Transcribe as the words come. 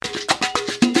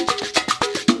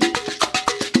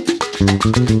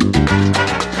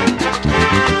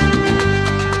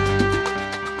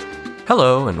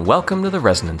Hello, and welcome to the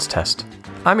Resonance Test.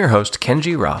 I'm your host,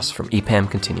 Kenji Ross from EPAM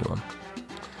Continuum.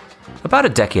 About a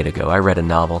decade ago, I read a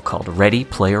novel called Ready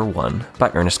Player One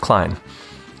by Ernest Cline.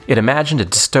 It imagined a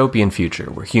dystopian future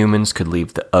where humans could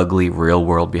leave the ugly real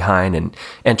world behind and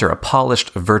enter a polished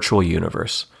virtual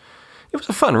universe. It was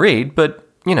a fun read, but,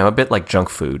 a bit like junk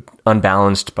food,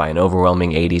 unbalanced by an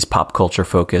overwhelming 80s pop culture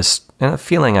focus and a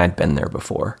feeling I'd been there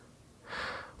before.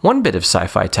 One bit of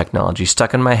sci-fi technology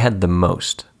stuck in my head the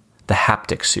most: the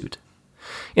haptic suit.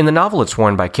 In the novel, it's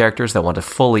worn by characters that want to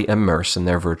fully immerse in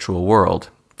their virtual world.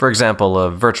 For example,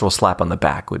 a virtual slap on the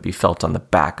back would be felt on the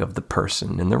back of the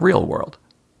person in the real world.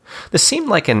 This seemed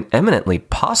like an eminently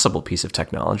possible piece of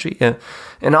technology,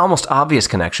 an almost obvious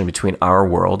connection between our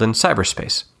world and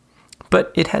cyberspace.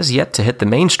 But it has yet to hit the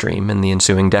mainstream in the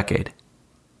ensuing decade.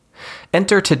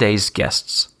 Enter today's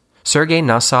guests: Sergei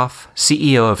Nossoff,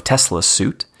 CEO of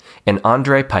Teslasuit, and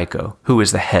Andrei Pyko, who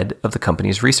is the head of the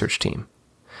company's research team.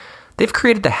 They've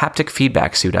created the haptic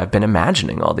feedback suit I've been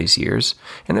imagining all these years,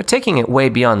 and they're taking it way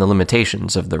beyond the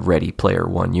limitations of the Ready Player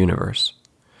One universe.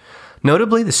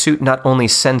 Notably, the suit not only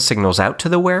sends signals out to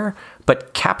the wearer,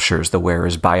 but captures the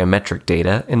wearer's biometric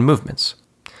data and movements.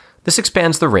 This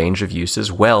expands the range of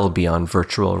uses well beyond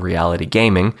virtual reality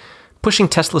gaming, pushing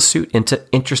Teslasuit into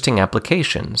interesting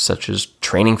applications such as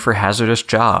training for hazardous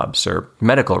jobs or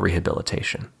medical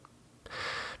rehabilitation.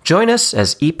 Join us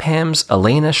as EPAM's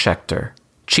Elaina Shekhter,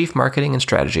 Chief Marketing and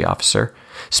Strategy Officer,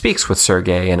 speaks with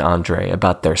Sergei and Andrei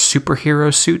about their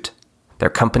superhero suit, their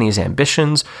company's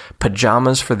ambitions,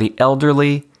 pajamas for the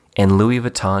elderly, and Louis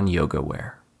Vuitton yoga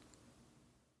wear.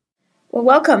 Well,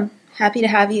 welcome. Happy to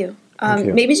have you. Thank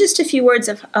you. Maybe just a few words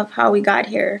of how we got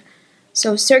here.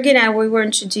 So Sergei and I, we were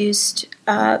introduced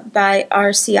by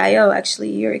our CIO, actually,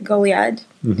 Yuri Goliad,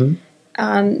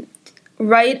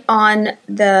 right on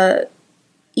the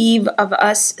eve of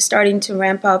us starting to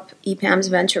ramp up EPAM's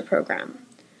venture program.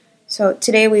 So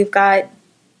today we've got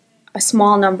a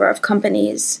small number of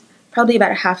companies, probably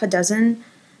about a half a dozen,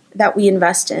 that we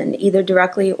invest in, either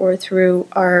directly or through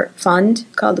our fund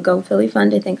called the Go Philly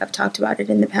Fund. I think I've talked about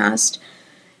it in the past.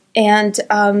 And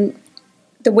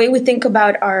the way we think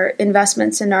about our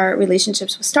investments and our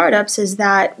relationships with startups is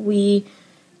that we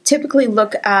typically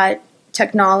look at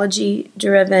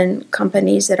technology-driven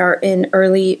companies that are in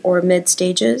early or mid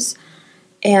stages,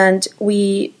 and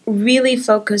we really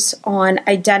focus on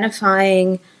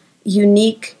identifying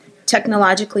unique,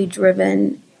 technologically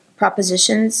driven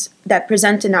propositions that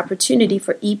present an opportunity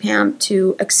for EPAM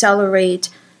to accelerate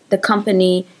the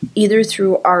company either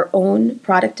through our own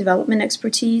product development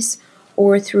expertise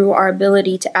or through our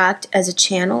ability to act as a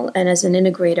channel and as an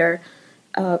integrator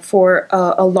for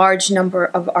a large number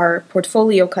of our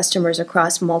portfolio customers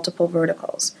across multiple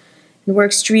verticals. And we're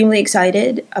extremely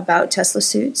excited about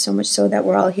Teslasuit, so much so that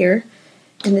we're all here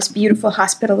in this beautiful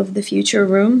Hospital of the Future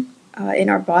room in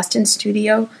our Boston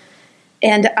studio.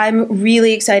 And I'm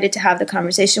really excited to have the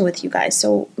conversation with you guys.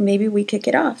 So maybe we kick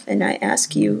it off and I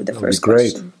ask you the first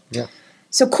question. Yeah.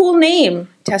 So cool name,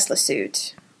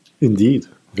 Teslasuit. Indeed.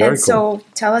 Very cool. So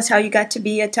tell us how you got to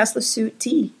be a Teslasuit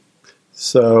T.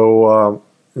 So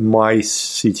my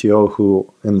CTO, who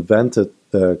invented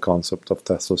the concept of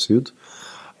Teslasuit,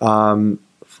 thought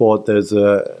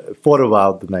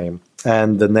about the name.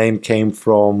 And the name came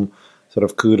from sort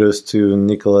of kudos to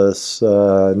Nicholas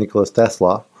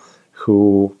Tesla,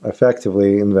 who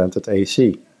effectively invented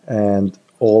AC. And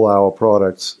all our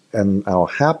products and our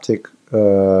haptic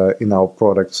in our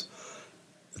products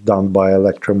done by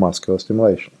electromuscular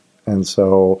stimulation. And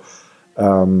so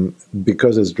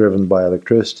because it's driven by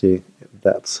electricity,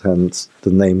 that's hence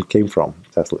the name came from,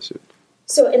 Teslasuit.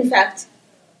 So in fact,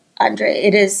 Andrei,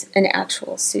 it is an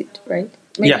actual suit, right?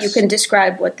 Maybe Yes. you can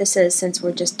describe what this is since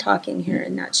we're just talking here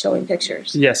and not showing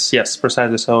pictures. Yes,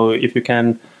 precisely. So if you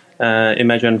can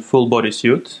imagine full body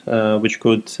suit, which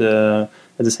could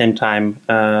at the same time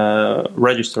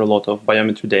register a lot of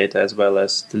biometric data as well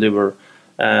as deliver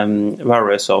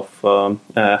various of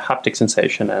haptic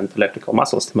sensation and electrical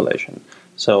muscle stimulation.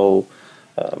 So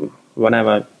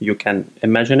whenever you can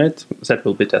imagine it, that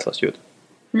will be Teslasuit.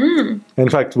 In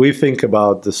fact, we think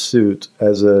about the suit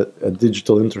as a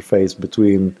digital interface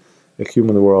between a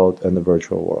human world and the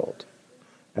virtual world.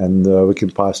 And we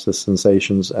can pass the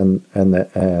sensations and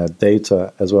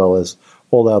data as well as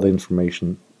all the other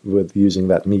information with using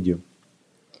that medium.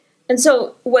 And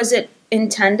so was it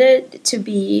intended to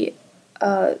be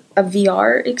a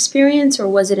VR experience, or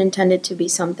was it intended to be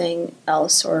something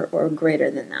else or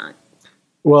greater than that?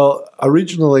 Well,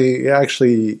 originally,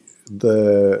 actually,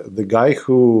 the guy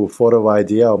who thought of the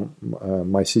idea,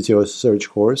 my CTO Sergei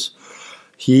Horse,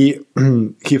 he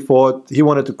thought he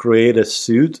wanted to create a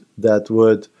suit that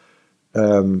would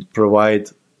provide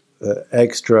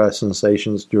extra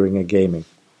sensations during a gaming.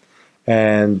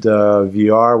 And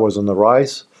VR was on the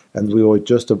rise, and we were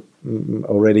just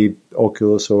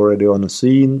Oculus already on the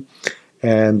scene,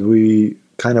 and we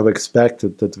kind of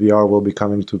expected that VR will be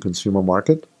coming to consumer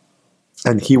market.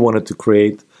 And he wanted to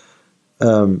create,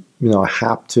 a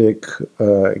haptic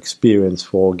experience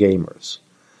for gamers.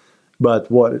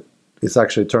 But what it's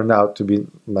actually turned out to be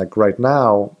like right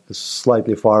now is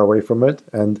slightly far away from it.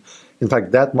 And in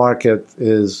fact, that market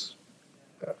is,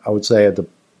 I would say, at the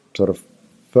sort of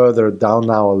further down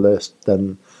our list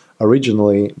than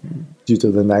originally due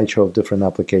to the nature of different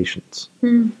applications.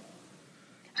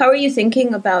 How are you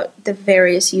thinking about the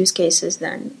various use cases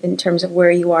then, in terms of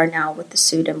where you are now with the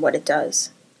suit and what it does?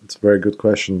 It's a very good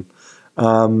question.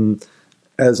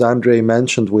 As Andrei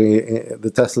mentioned,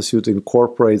 the Teslasuit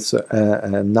incorporates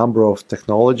a number of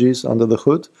technologies under the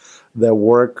hood that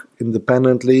work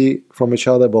independently from each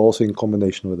other, but also in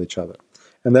combination with each other.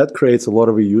 And that creates a lot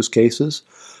of use cases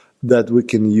that we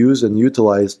can use and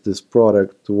utilize this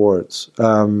product towards.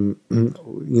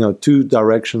 Two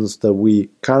directions that we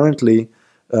currently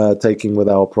taking with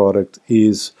our product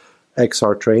is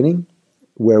XR training,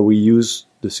 where we use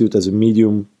the suit as a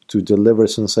medium to deliver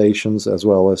sensations as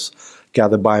well as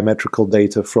gather biometrical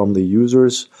data from the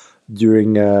users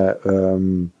during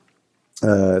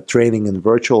training in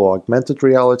virtual or augmented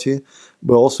reality.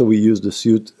 But also we use the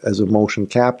suit as a motion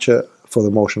capture,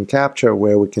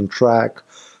 where we can track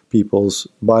people's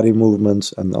body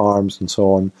movements and arms and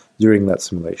so on during that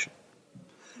simulation.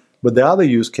 But the other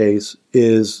use case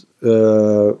is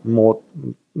more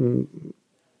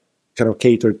kind of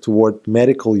catered toward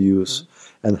medical use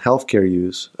and healthcare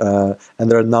use. And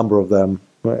there are a number of them,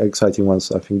 exciting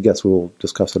ones. I guess we'll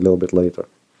discuss a little bit later.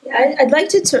 Yeah, I'd like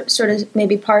to sort of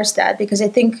maybe parse that, because I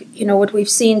think, what we've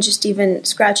seen, just even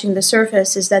scratching the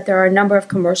surface, is that there are a number of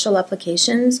commercial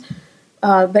applications.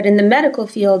 But in the medical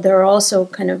field, there are also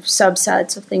kind of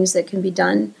subsets of things that can be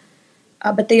done.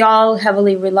 But they all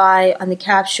heavily rely on the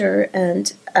capture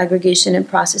and aggregation and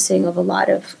processing of a lot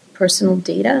of personal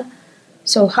data.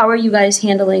 So how are you guys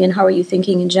handling, and how are you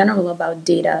thinking in general about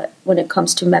data when it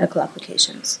comes to medical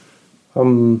applications?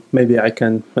 Maybe I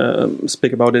can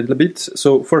speak about it a little bit.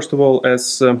 So first of all,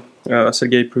 as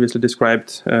Sergei previously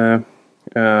described,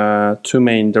 two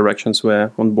main directions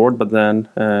were on board, but then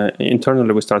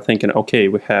internally we start thinking, okay,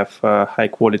 we have a high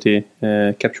quality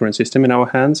capturing system in our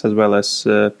hands, as well as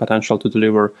potential to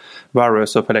deliver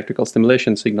various of electrical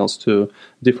stimulation signals to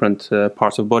different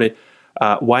parts of body.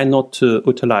 Why not to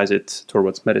utilize it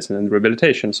towards medicine and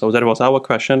rehabilitation? So that was our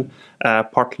question,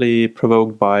 partly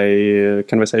provoked by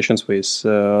conversations with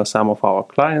some of our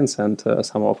clients and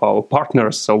some of our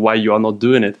partners. So why you are not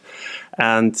doing it?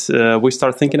 And we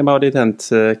start thinking about it and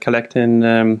collecting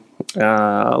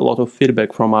a lot of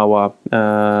feedback from our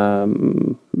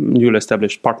newly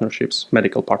established partnerships,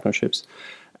 medical partnerships.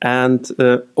 And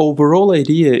overall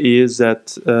idea is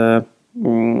that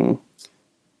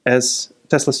as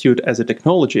Teslasuit as a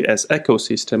technology, as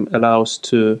ecosystem, allows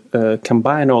to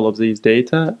combine all of these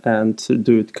data and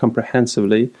do it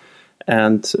comprehensively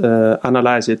and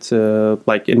analyze it,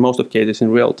 like in most of cases,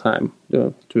 in real time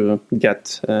to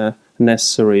get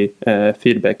necessary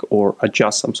feedback or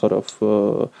adjust some sort of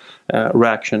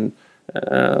reaction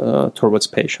towards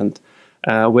patient.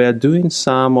 We are doing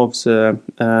some of the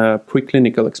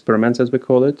preclinical experiments, as we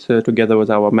call it, together with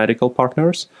our medical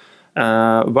partners.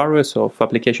 Various of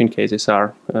application cases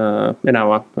are in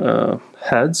our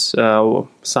heads.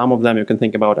 Some of them you can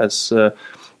think about as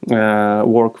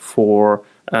work for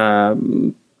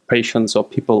patients or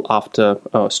people after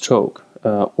stroke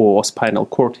or spinal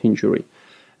cord injury.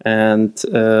 And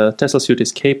Teslasuit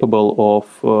is capable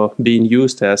of being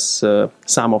used as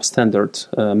some of standard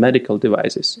medical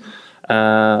devices.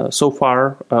 So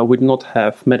far, we do not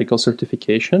have medical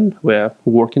certification. We're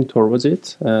working towards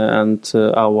it, and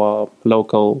our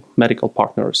local medical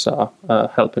partners are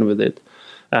helping with it.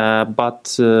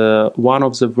 But one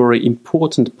of the very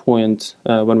important points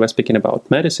when we're speaking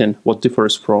about medicine, what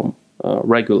differs from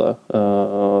regular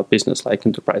business like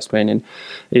enterprise training,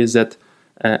 is that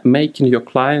making your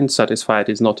client satisfied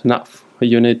is not enough.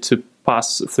 You need to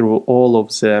pass through all of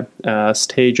the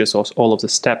stages or all of the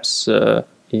steps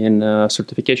in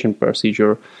certification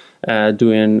procedure,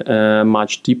 doing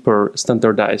much deeper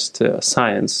standardized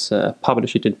science,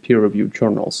 publish it in peer-reviewed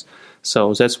journals.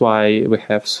 So that's why we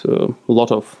have a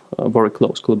lot of very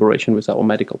close collaboration with our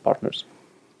medical partners.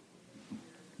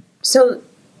 So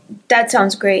that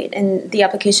sounds great. And the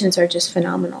applications are just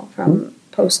phenomenal, from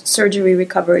post-surgery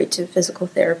recovery to physical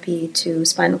therapy to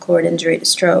spinal cord injury to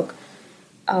stroke.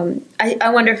 I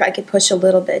wonder if I could push a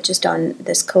little bit just on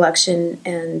this collection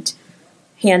and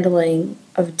handling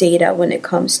of data when it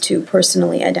comes to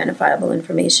personally identifiable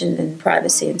information and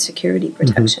privacy and security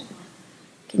protection.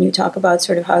 Can you talk about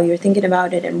sort of how you're thinking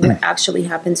about it and what actually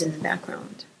happens in the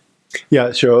background?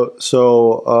 Yeah, sure.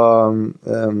 So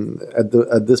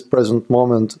at this present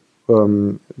moment,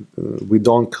 we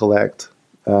don't collect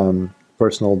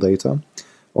personal data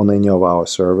on any of our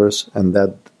servers, and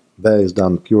that is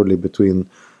done purely between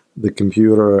the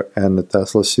computer and the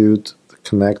Teslasuit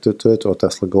connected to it, or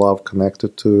Tesla Glove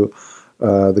connected to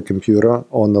the computer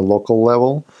on the local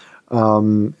level.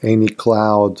 Any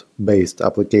cloud-based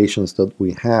applications that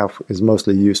we have is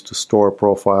mostly used to store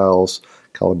profiles,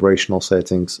 calibrational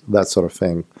settings, that sort of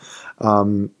thing.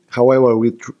 However,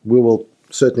 we will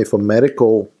certainly, for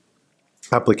medical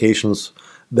applications,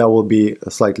 that will be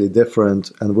slightly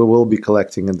different, and we will be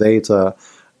collecting the data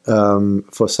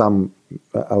for some,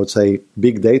 I would say,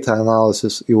 big data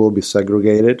analysis. It will be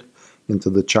segregated into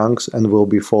the chunks and will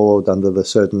be followed under the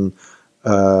certain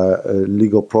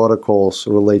legal protocols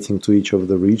relating to each of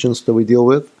the regions that we deal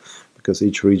with, because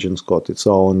each region's got its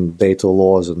own data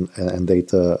laws and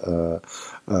data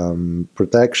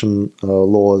protection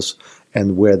laws,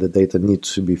 and where the data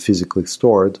needs to be physically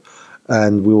stored.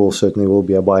 And we will certainly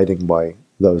be abiding by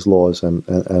those laws, and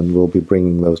we'll be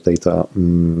bringing those data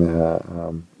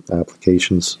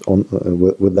applications on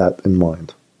with that in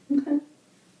mind. Okay.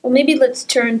 Well, maybe let's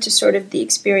turn to sort of the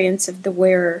experience of the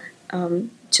wearer.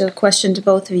 To a question to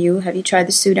both of you, have you tried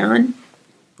the suit on?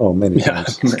 Oh, many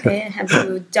times. Okay. Have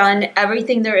you done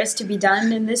everything there is to be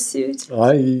done in this suit?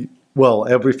 Well,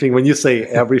 everything. When you say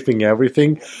everything,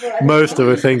 most of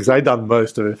the things. I've done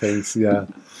most of the things, yeah.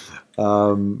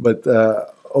 But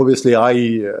obviously,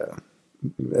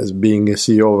 as being a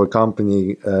CEO of a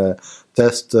company,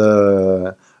 test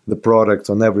the product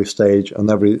on every stage,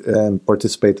 and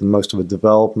participate in most of the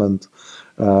development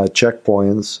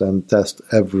checkpoints, and test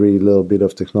every little bit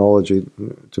of technology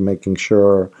to making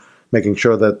sure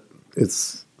that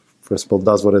it's, first of all,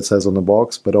 does what it says on the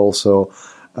box, but also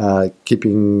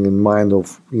keeping in mind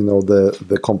of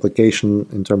the complication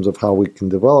in terms of how we can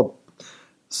develop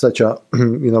such a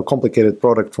complicated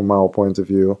product from our point of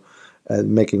view,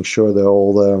 and making sure that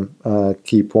all the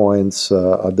key points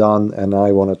are done. And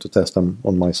I wanted to test them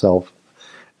on myself.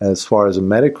 As far as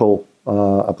medical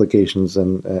applications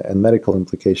and medical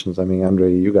implications, I mean,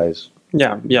 Andrei, you guys.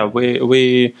 Yeah.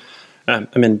 We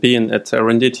being at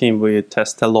R&D team, we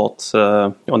test a lot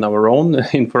on our own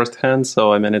in first hand.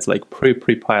 So, it's like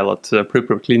pre-pilot,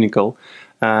 pre-clinical.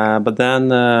 But then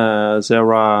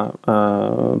there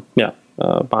are,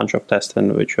 a bunch of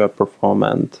testing which are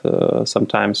performed.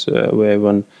 Sometimes we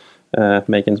even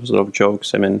making some sort of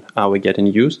jokes. Are we getting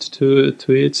used to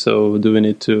it? So do we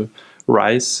need to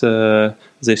rise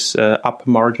this up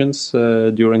margins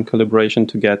during calibration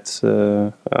to get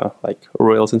like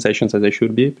real sensations as they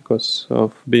should be because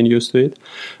of being used to it?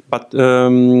 But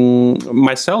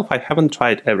myself, I haven't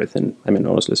tried everything.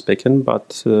 Honestly speaking,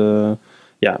 but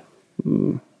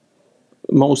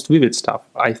most vivid stuff,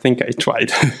 I think I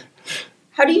tried.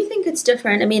 How do you think it's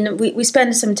different? We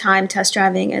spent some time test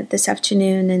driving it this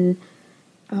afternoon, and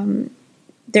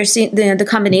there's the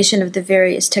combination of the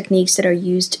various techniques that are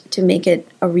used to make it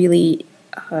a really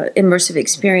immersive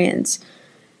experience.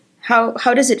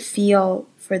 How does it feel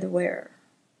for the wearer?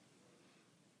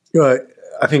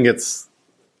 I think it's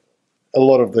a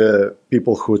lot of the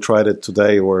people who tried it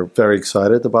today were very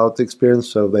excited about the experience,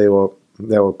 so they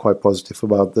were quite positive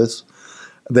about this.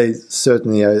 They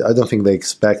certainly, I don't think they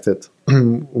expected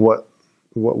what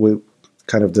we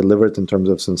kind of delivered in terms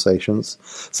of sensations.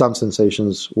 Some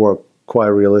sensations were quite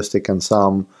realistic, and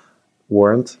some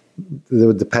weren't. They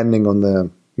were depending on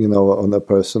on the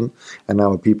person and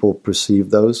how people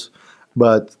perceive those.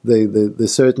 But they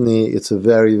certainly, it's a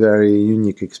very, very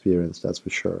unique experience. That's for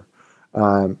sure.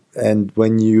 And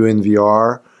when you're in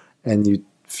VR and you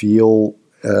feel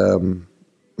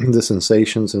the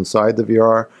sensations inside the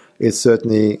VR, it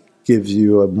certainly gives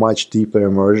you a much deeper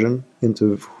immersion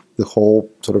into the whole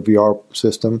sort of VR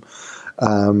system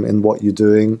and what you're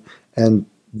doing. And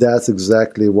that's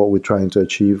exactly what we're trying to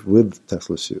achieve with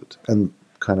Teslasuit, and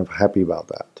kind of happy about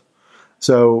that.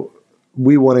 So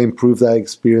we want to improve that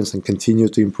experience and continue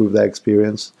to improve that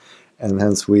experience. And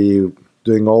hence we're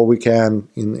doing all we can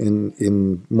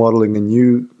in modeling a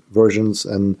new versions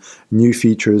and new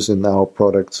features in our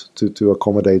products to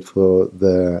accommodate for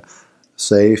the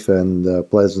safe and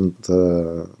pleasant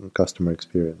customer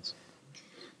experience.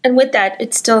 And with that,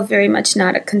 it's still very much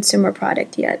not a consumer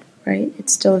product yet, right?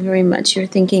 It's still very much you're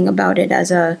thinking about it as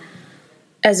a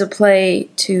play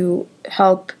to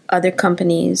help other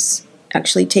companies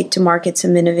actually take to market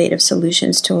some innovative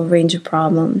solutions to a range of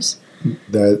problems.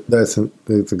 That's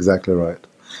exactly right.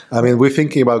 I mean, we're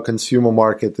thinking about consumer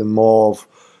market in more of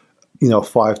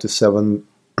 5 to 7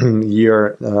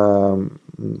 year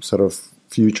sort of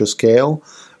future scale,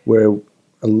 where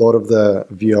a lot of the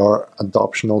VR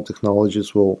adoptional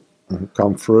technologies will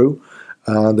come through.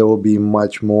 There will be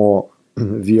much more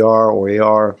VR or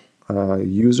AR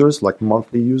users, like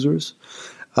monthly users.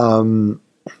 And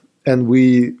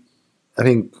I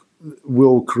think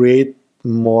we'll create a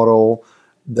model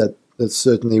that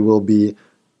certainly will be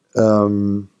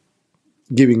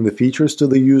giving the features to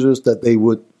the users that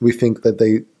we think that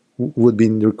they would be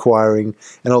requiring,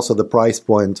 and also the price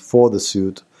point for the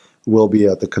suit will be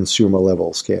at the consumer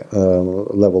level scale.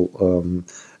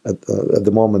 At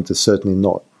the moment is certainly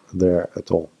not there at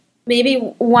all. Maybe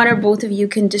one or both of you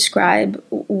can describe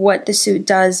what the suit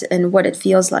does and what it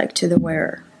feels like to the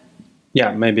wearer.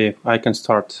 Yeah, maybe I can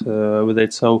start with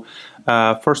it. So,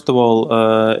 first of all,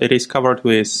 it is covered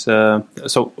with suit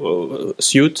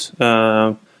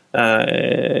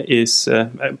is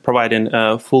providing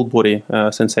full body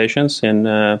sensations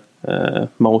in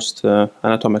most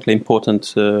anatomically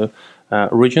important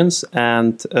regions,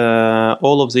 and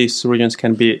all of these regions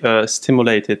can be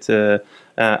stimulated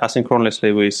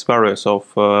asynchronously with various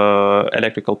of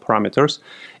electrical parameters.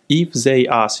 If they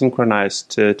are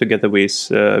synchronized together with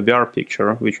VR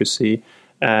picture, which you see,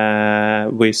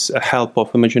 with help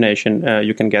of imagination,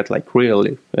 you can get like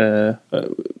really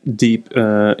deep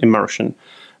immersion.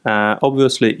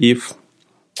 Obviously, if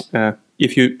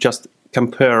you just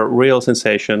compare real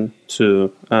sensation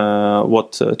to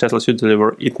what Teslasuit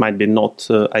deliver, it might be not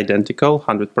identical,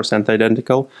 100%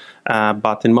 identical,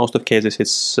 but in most of cases,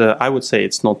 it's I would say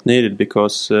it's not needed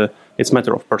because it's a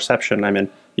matter of perception. I mean,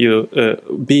 you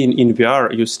being in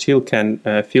VR, you still can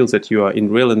feel that you are in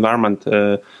real environment.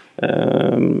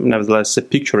 Nevertheless, the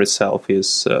picture itself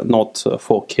is not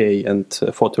 4K and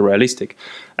photorealistic.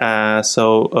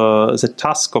 So the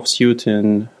task of suit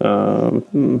in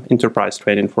enterprise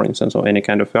training, for instance, or any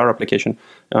kind of VR application,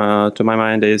 to my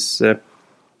mind, is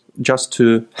just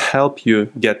to help you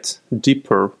get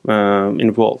deeper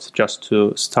involved, just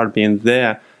to start being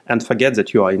there and forget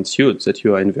that you are in suits, that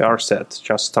you are in VR set.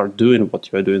 Just start doing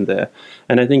what you are doing there.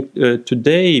 And I think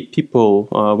today people,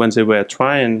 when they were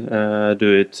trying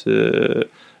do it,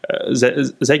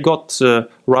 they got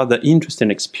rather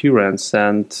interesting experience,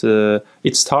 and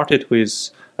it started with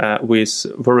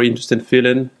very interesting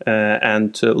feeling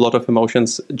and a lot of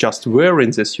emotions just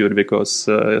wearing the suit, because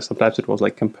sometimes it was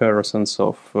like comparisons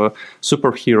of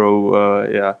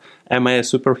superhero. Yeah, am I a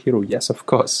superhero? Yes, of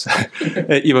course.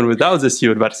 Even without the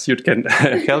suit, but suit can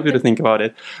help you to think about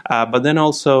it. But then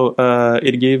also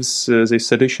it gives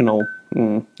this additional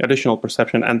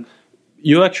perception, and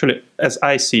you actually, as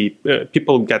I see,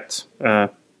 people get.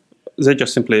 They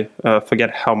just simply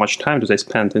forget how much time do they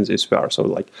spend in this VR. So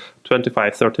like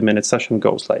 25-30-minute session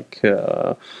goes like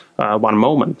one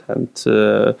moment, and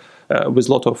with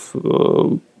a lot of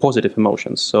positive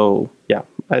emotions. So yeah,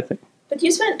 I think. But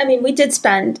we did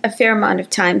spend a fair amount of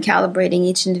time calibrating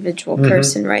each individual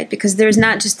person, right? Because there's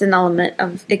not just an element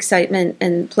of excitement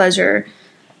and pleasure.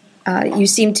 You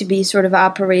seem to be sort of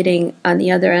operating on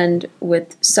the other end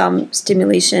with some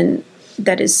stimulation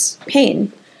that is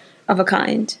pain of a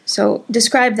kind. So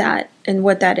describe that and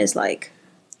what that is like.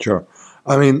 Sure.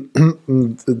 I mean,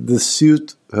 the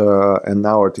suit and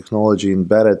our technology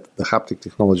embedded, the haptic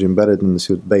technology embedded in the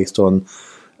suit based on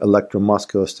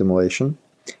electromuscular stimulation.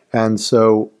 And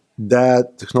so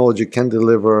that technology can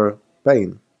deliver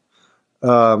pain.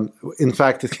 In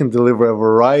fact, it can deliver a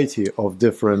variety of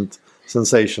different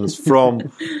sensations, from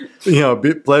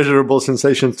pleasurable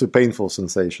sensations to painful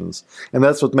sensations. And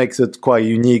that's what makes it quite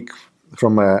unique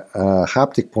from a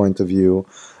haptic point of view,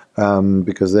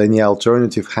 because any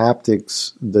alternative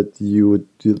haptics that you would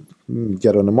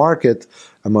get on the market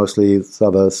are mostly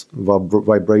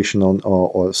vibrational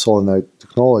or solenoid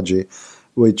technology,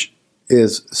 which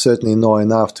is certainly not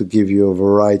enough to give you a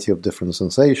variety of different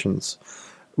sensations.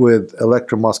 With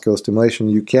electromuscular stimulation,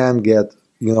 you can get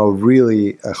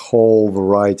really a whole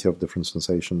variety of different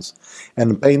sensations,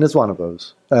 and pain is one of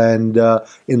those. And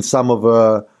in some of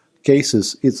the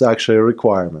cases, it's actually a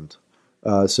requirement.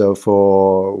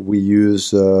 We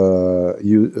use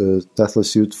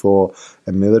Teslasuit for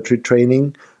a military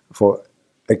training, for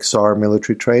XR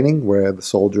military training, where the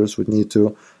soldiers would need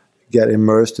to get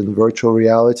immersed in virtual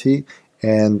reality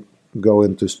and go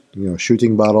into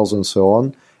shooting battles and so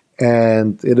on.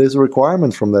 And it is a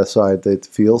requirement from their side. It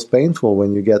feels painful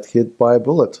when you get hit by a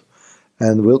bullet.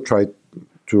 And we'll try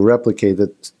to replicate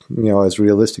it, as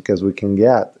realistic as we can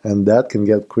get. And that can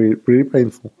get pretty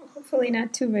painful. Hopefully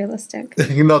not too realistic.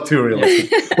 Not too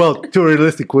realistic. Well, too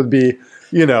realistic would be,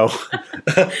 a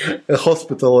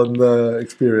hospital and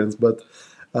experience. But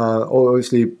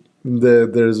obviously,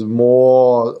 there's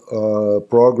more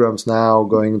programs now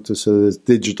going into this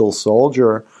digital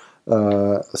soldier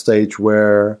stage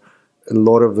where a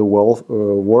lot of the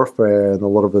warfare and a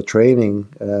lot of the training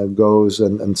goes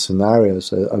and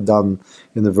scenarios are done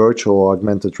in the virtual or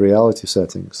augmented reality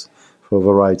settings for a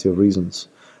variety of reasons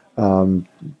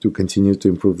to continue to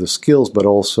improve the skills, but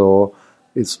also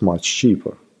it's much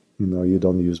cheaper. You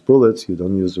don't use bullets, you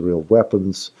don't use the real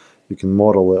weapons. You can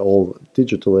model it all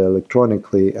digitally,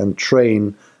 electronically, and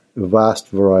train a vast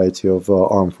variety of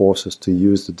armed forces to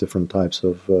use the different types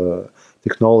of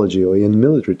technology, or in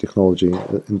military technology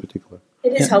in particular.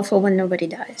 It is helpful when nobody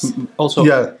dies. Also,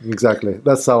 yeah, exactly.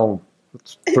 That's our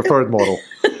preferred model.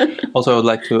 Also, I would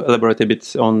like to elaborate a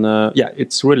bit on,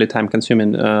 it's really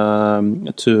time-consuming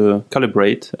to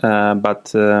calibrate,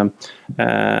 but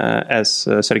as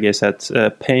Sergei said,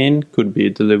 pain could be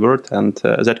delivered, and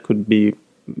that could be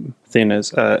seen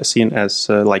as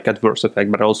like adverse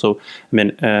effect, but also,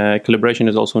 calibration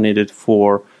is also needed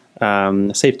for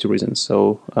safety reasons.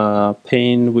 So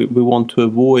pain, we want to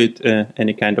avoid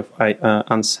any kind of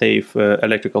unsafe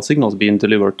electrical signals being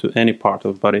delivered to any part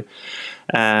of the body.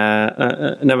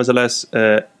 Nevertheless,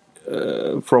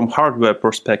 from hardware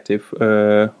perspective,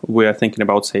 we are thinking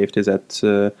about safety that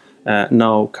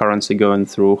no currency going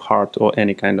through heart or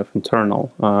any kind of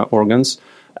internal organs.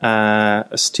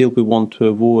 Still, we want to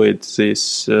avoid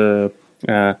this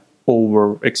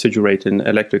over-exaggerating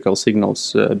electrical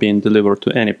signals being delivered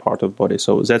to any part of body.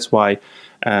 So that's why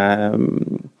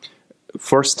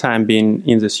first time being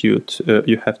in the suit,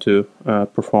 you have to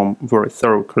perform very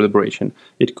thorough calibration.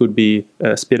 It could be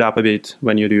speed up a bit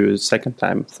when you do it second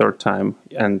time, third time,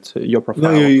 and your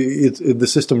profile. No, the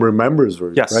system remembers,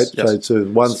 right? Yes. So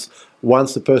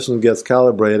once the person gets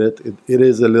calibrated,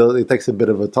 it takes a bit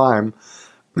of a time.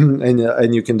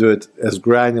 And you can do it as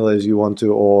granular as you want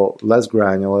to, or less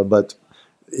granular. But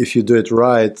if you do it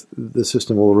right, the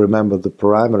system will remember the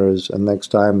parameters, and next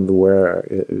time the wearer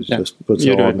just puts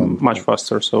it on. You do it much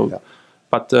faster. So,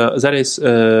 but that is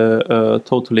a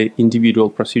totally individual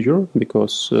procedure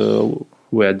because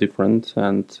we are different,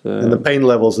 and the pain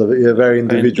levels are very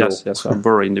individual. Yes, are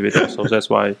very individual. So that's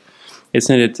why it's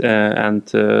needed, and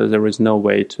there is no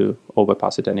way to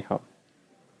overpass it anyhow.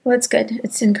 Well, it's good.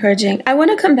 It's encouraging. I want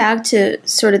to come back to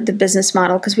sort of the business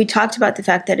model because we talked about the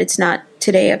fact that it's not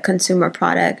today a consumer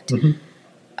product.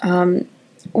 Mm-hmm.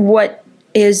 What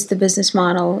is the business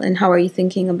model and how are you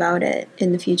thinking about it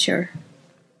in the future?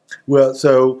 Well,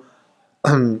 so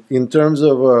in terms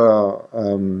of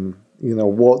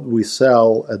what we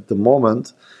sell at the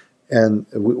moment, and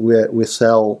we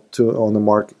sell to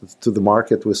the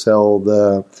market. We sell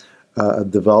the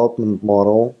development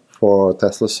model for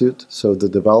Teslasuit, so the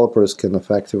developers can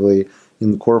effectively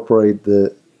incorporate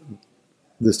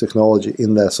this technology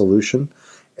in their solution,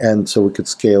 and so we could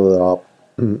scale it up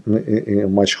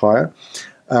much higher.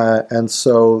 And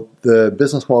so the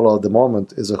business model at the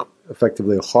moment is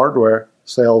effectively a hardware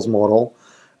sales model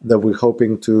that we're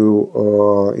hoping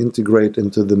to integrate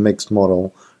into the mixed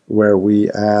model, where we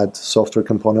add software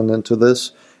component into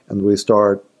this, and we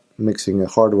start mixing a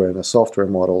hardware and a software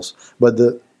models. But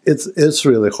it's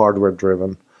really hardware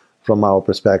driven from our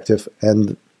perspective,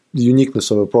 and the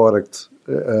uniqueness of a product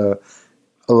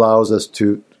allows us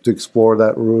to explore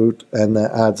that route, and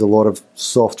adds a lot of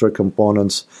software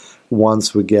components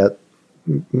once the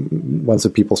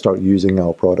people start using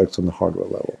our products on the hardware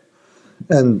level.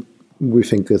 And we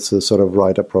think it's a sort of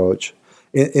right approach.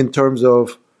 In terms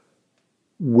of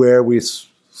where we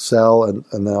sell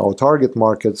and our target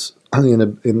markets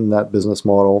in that business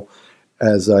model,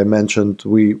 as I mentioned,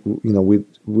 we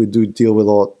do deal with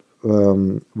a lot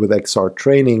with XR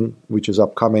training, which is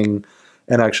upcoming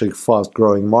and actually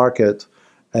fast-growing market.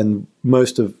 And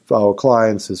most of our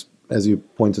clients is, as you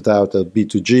pointed out,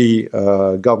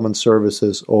 B2G, government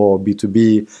services, or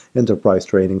B2B, enterprise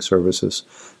training services.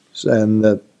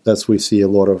 And that's we see a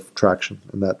lot of traction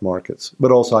in that markets.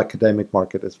 But also academic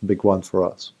market is a big one for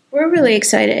us. We're really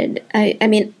excited. I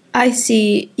mean, I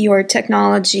see your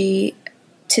technology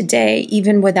today,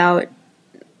 even without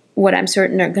what I'm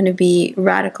certain are going to be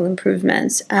radical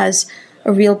improvements, as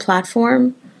a real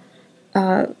platform,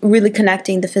 really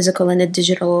connecting the physical and the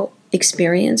digital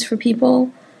experience for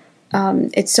people.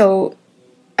 It's so,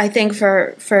 I think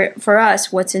for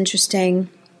us, what's interesting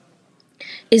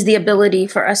is the ability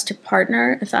for us to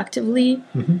partner effectively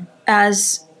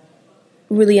as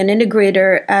really an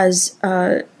integrator, as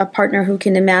a partner who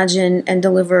can imagine and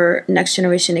deliver next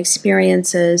generation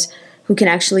experiences, who can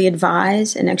actually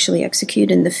advise and actually execute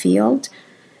in the field.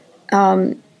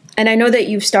 And I know that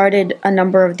you've started a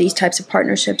number of these types of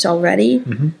partnerships already,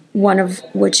 one of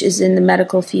which is in the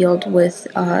medical field with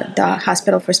the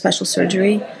Hospital for Special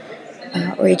Surgery,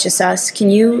 or HSS. Can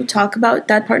you talk about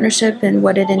that partnership and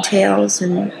what it entails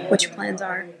and what your plans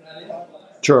are?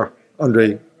 Sure.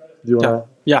 Andrei, do you want to?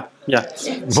 Yeah.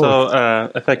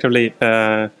 So effectively,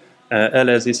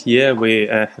 earlier this year, we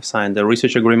have signed a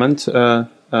research agreement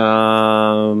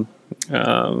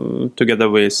together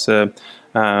with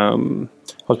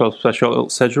Hospital Special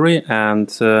Surgery, and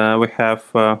we have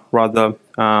rather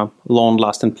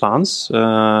long-lasting plans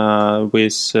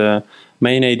with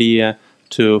main idea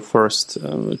to first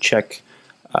check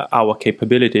our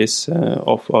capabilities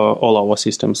of all our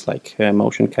systems like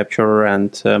motion capture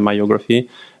and myography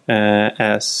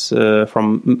as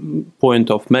from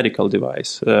point of medical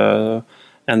device.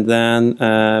 And then,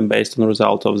 based on the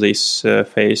result of this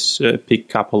phase, pick a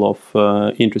couple of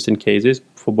interesting cases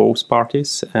for both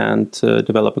parties and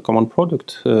develop a common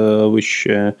product which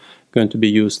going to be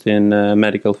used in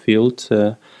medical field.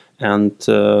 And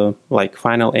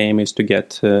final aim is to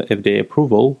get FDA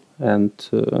approval and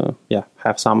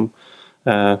have some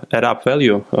add up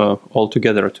value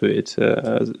altogether to it.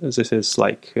 This is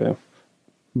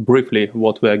briefly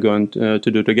what we are going to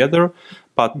do together.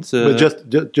 But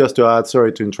just to add,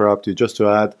 sorry to interrupt you, just to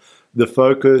add, the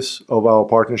focus of our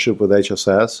partnership with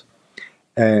HSS,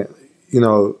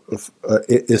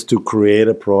 is to create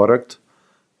a product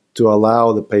to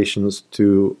allow the patients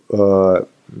to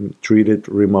treat it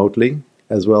remotely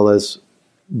as well as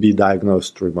be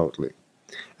diagnosed remotely.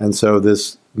 And so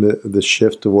the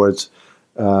shift towards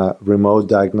remote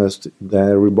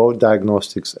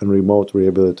diagnostics and remote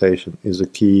rehabilitation is a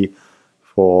key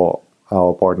for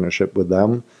our partnership with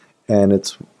them, and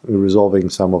it's resolving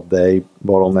some of the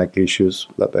bottleneck issues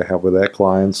that they have with their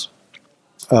clients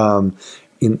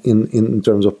in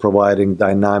terms of providing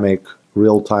dynamic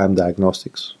real-time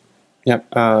diagnostics. Yeah,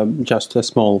 just a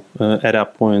small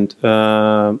add-up point.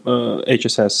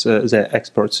 HSS, they're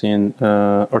experts in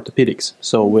orthopedics,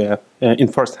 so we're in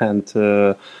first hand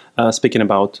speaking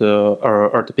about our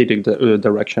orthopedic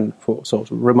direction for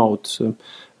remote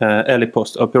early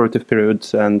post-operative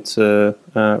periods and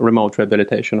remote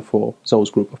rehabilitation for those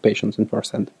group of patients in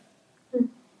first hand.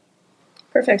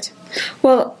 Perfect.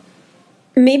 Well,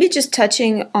 maybe just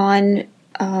touching on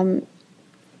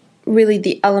really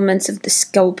the elements of the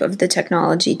scope of the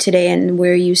technology today and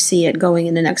where you see it going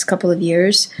in the next couple of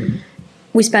years.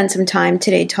 We spent some time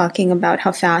today talking about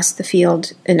how fast the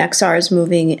field in XR is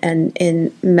moving and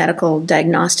in medical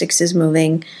diagnostics is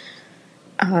moving.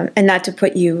 And not to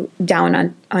put you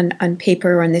down on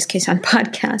paper, or in this case on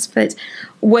podcast, but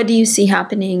what do you see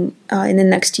happening in the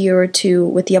next year or two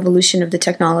with the evolution of the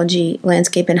technology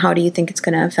landscape, and how do you think it's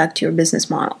going to affect your business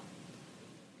model?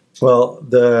 Well,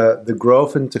 the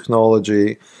growth in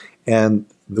technology and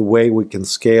the way we can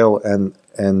scale and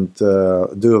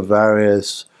do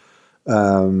various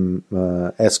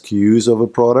SKUs of a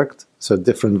product, so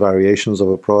different variations of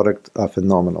a product, are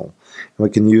phenomenal. And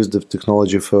we can use the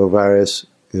technology for various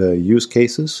use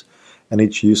cases, and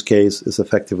each use case is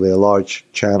effectively a large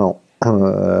channel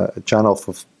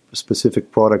for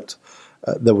specific product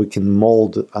that we can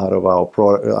mold out of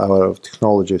our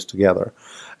technologies together.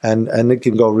 And it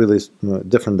can go really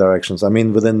different directions. I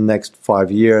mean, within the next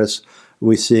 5 years,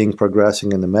 we're seeing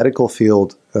progressing in the medical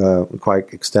field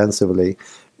quite extensively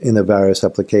in the various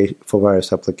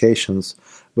applications.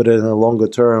 But in the longer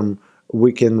term,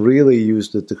 we can really use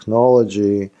the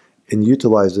technology and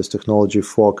utilize this technology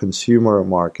for consumer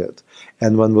market.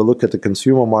 And when we look at the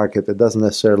consumer market, it doesn't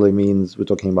necessarily mean we're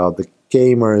talking about the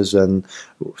gamers and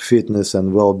fitness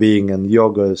and well-being and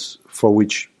yogas, for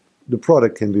which the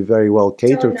product can be very well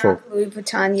catered for. Louis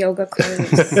Vuitton yoga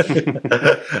clothes.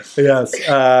 Yes,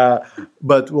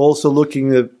 but we're also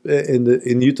looking at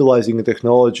in utilizing the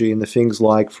technology in the things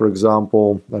like, for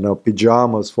example,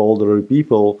 pajamas for older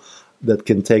people that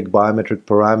can take biometric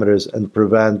parameters and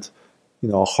prevent,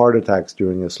 heart attacks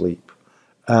during a sleep.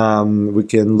 We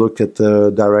can look at the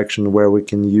direction where we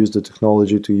can use the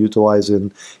technology to utilize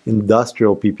in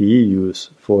industrial PPE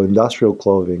use for industrial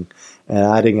clothing, and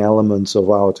adding elements of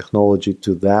our technology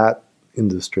to that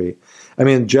industry. I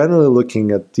mean, generally looking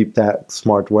at deep tech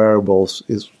smart wearables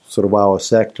is sort of our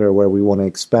sector where we want to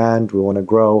expand, we want to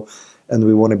grow, and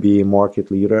we want to be a market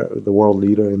leader, the world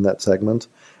leader in that segment.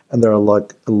 And there are a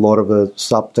lot of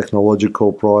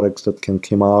sub-technological products that can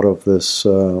come out of this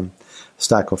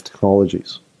stack of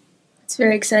technologies. It's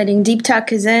very exciting. Deep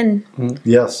Tech is in.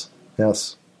 Yes,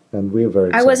 and we're very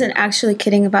excited. I wasn't actually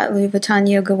kidding about Louis Vuitton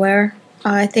yoga wear.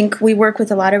 I think we work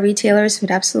with a lot of retailers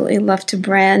who'd absolutely love to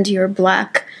brand your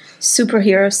black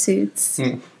superhero suits.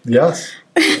 Yes.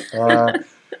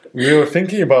 We were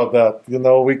thinking about that.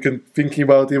 We could thinking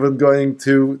about even going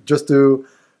to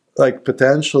like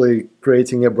potentially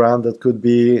creating a brand that could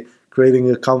be creating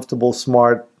a comfortable,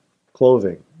 smart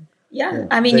clothing. Yeah.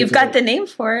 I mean, you've got the name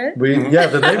for it.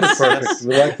 The name is perfect.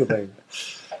 We like the name.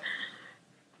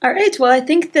 All right. Well, I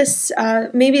think this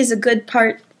maybe is a good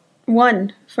part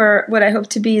 1 for what I hope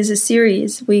to be is a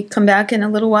series. We come back in a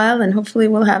little while and hopefully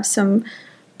we'll have some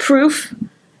proof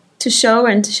to show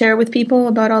and to share with people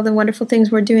about all the wonderful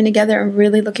things we're doing together. I'm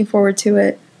really looking forward to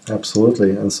it.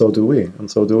 Absolutely. And so do we.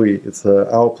 It's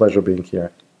our pleasure being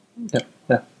here.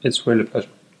 Yeah. It's really a pleasure.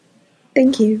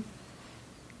 Thank you.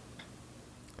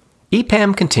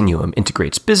 EPAM Continuum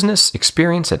integrates business,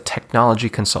 experience, and technology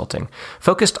consulting,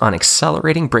 focused on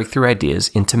accelerating breakthrough ideas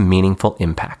into meaningful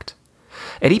impact.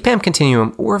 At EPAM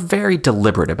Continuum, we're very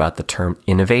deliberate about the term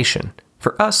innovation.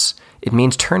 For us, it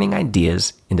means turning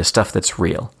ideas into stuff that's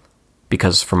real.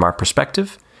 Because from our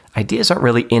perspective, ideas aren't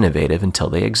really innovative until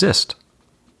they exist.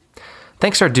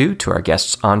 Thanks are due to our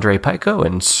guests Andrei Pyko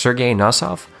and Sergei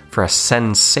Nossoff for a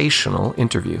sensational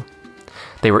interview.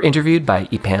 They were interviewed by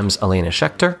EPAM's Elaina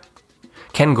Shekhter.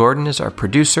 Ken Gordon is our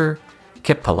producer,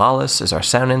 Kyp Pilalas is our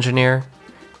sound engineer,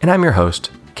 and I'm your host,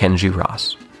 Kenji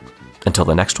Ross. Until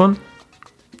the next one,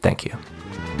 thank you.